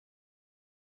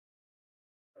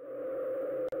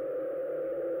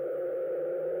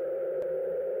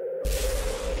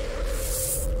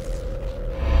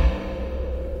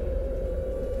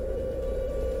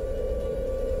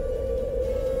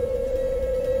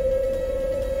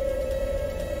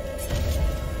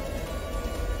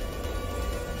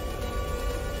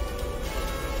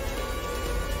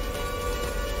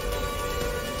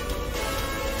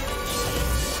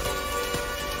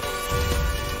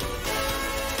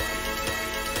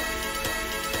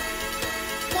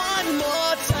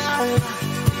time.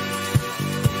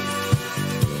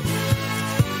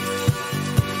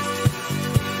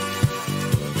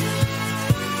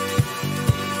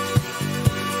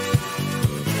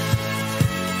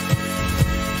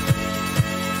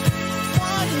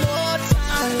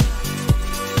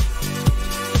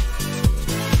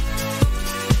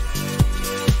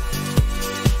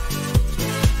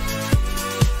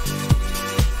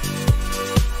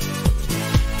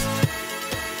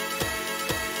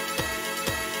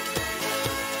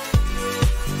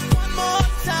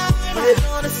 We're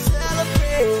gonna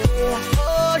celebrate,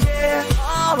 oh yeah,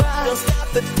 alright. Don't stop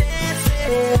the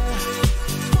dancing.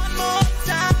 One more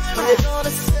time. We're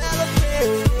gonna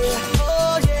celebrate,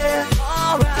 oh yeah,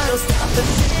 alright. Don't stop the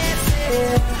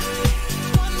dancing.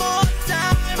 One more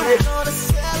time. We're gonna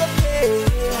celebrate,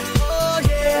 oh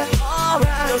yeah,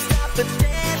 alright. Don't stop the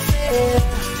dancing.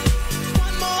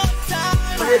 One more time.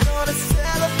 We're gonna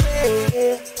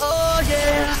celebrate, oh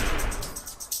yeah.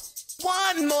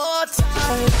 One more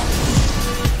time.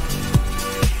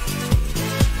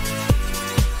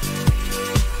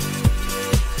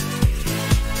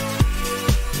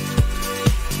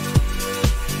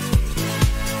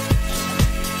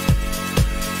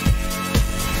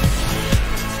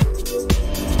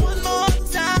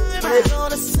 We're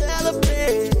gonna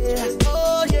celebrate,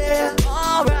 oh yeah,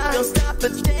 alright. Don't stop the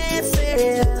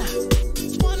dancing.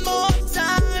 One more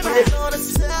time. We're gonna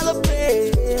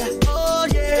celebrate, oh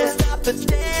yeah. Don't stop the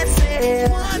dancing.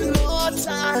 One more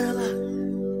time.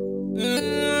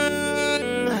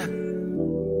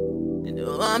 You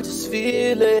know I'm just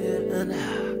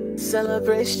feeling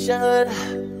celebration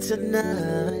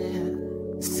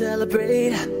tonight.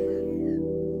 Celebrate,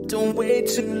 don't wait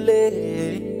too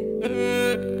late.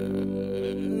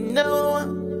 No,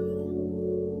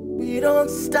 we don't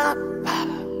stop.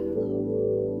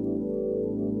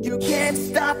 You can't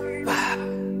stop.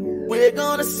 We're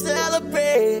gonna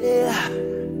celebrate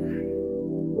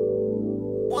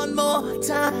one more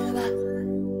time.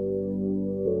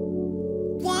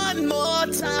 One more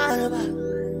time.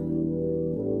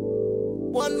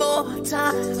 One more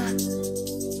time.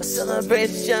 A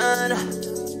celebration.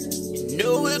 You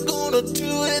know we're gonna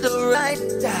do it right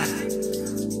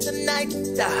tonight.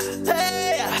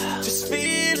 Hey, just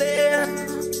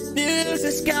feeling.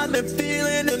 Music's got me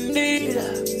feeling the need.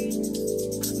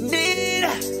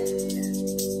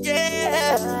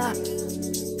 Yeah.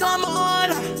 Come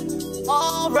on.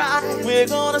 Alright, we're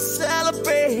gonna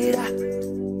celebrate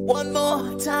one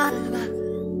more time.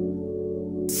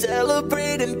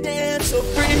 Celebrate and dance so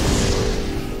free.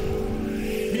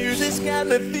 Music's got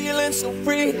me feeling so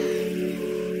free.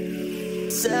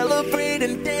 Celebrate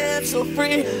and dance so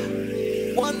free.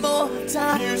 One more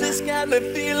time. Music's got me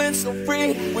feeling so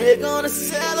free. We're gonna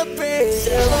celebrate.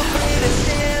 Celebrate and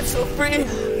dance so free.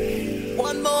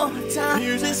 One more time.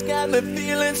 Music's got me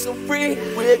feeling so free.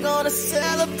 We're gonna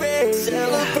celebrate.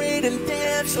 Celebrate and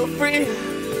dance so free.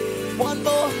 One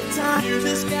more time.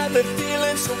 Music's got me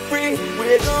feeling so free.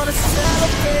 We're gonna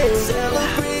celebrate.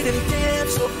 Celebrate and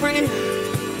dance so free.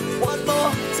 One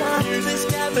more time. Music's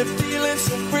got me feeling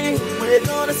so free. We're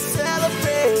gonna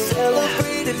celebrate.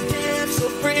 Celebrate and dance so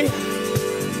free.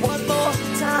 One more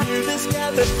time. Music's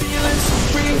got me feeling so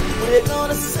free. We're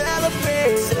gonna celebrate.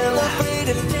 Celebrate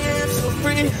and dance so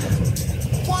free.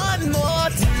 One more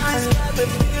time. Music's got me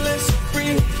feeling so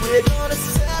free. We're gonna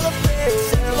celebrate.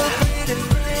 Celebrate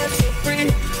and dance so free.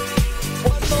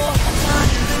 One more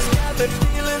time. Music's got me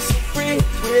feeling so free.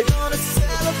 We're gonna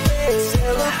celebrate.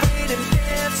 Celebrate and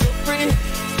dance so free.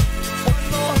 One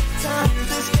more time.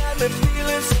 Music's got me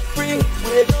feeling so free.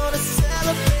 We're gonna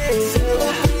celebrate.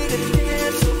 Celebrate and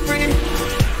dance so free.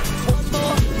 One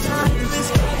more time.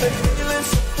 Music's got me feeling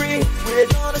so free. We're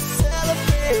gonna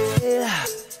celebrate.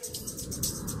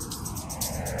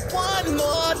 One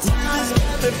more time. Music's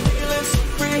got me feeling so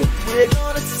free. We're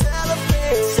gonna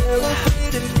celebrate.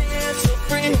 Celebrate and dance so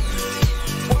free.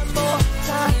 One more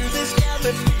time. Music's got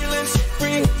me feeling so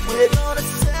free. We're gonna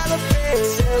celebrate.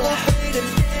 Celebrate and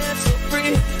dance so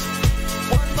free.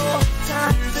 One more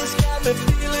time. Music's got me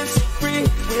feeling so free.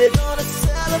 We're gonna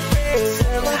celebrate.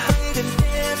 Celebrate and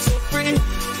dance so free.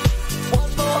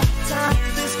 One more time.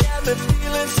 Music's got me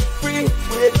feeling so free.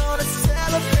 We're gonna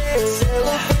celebrate.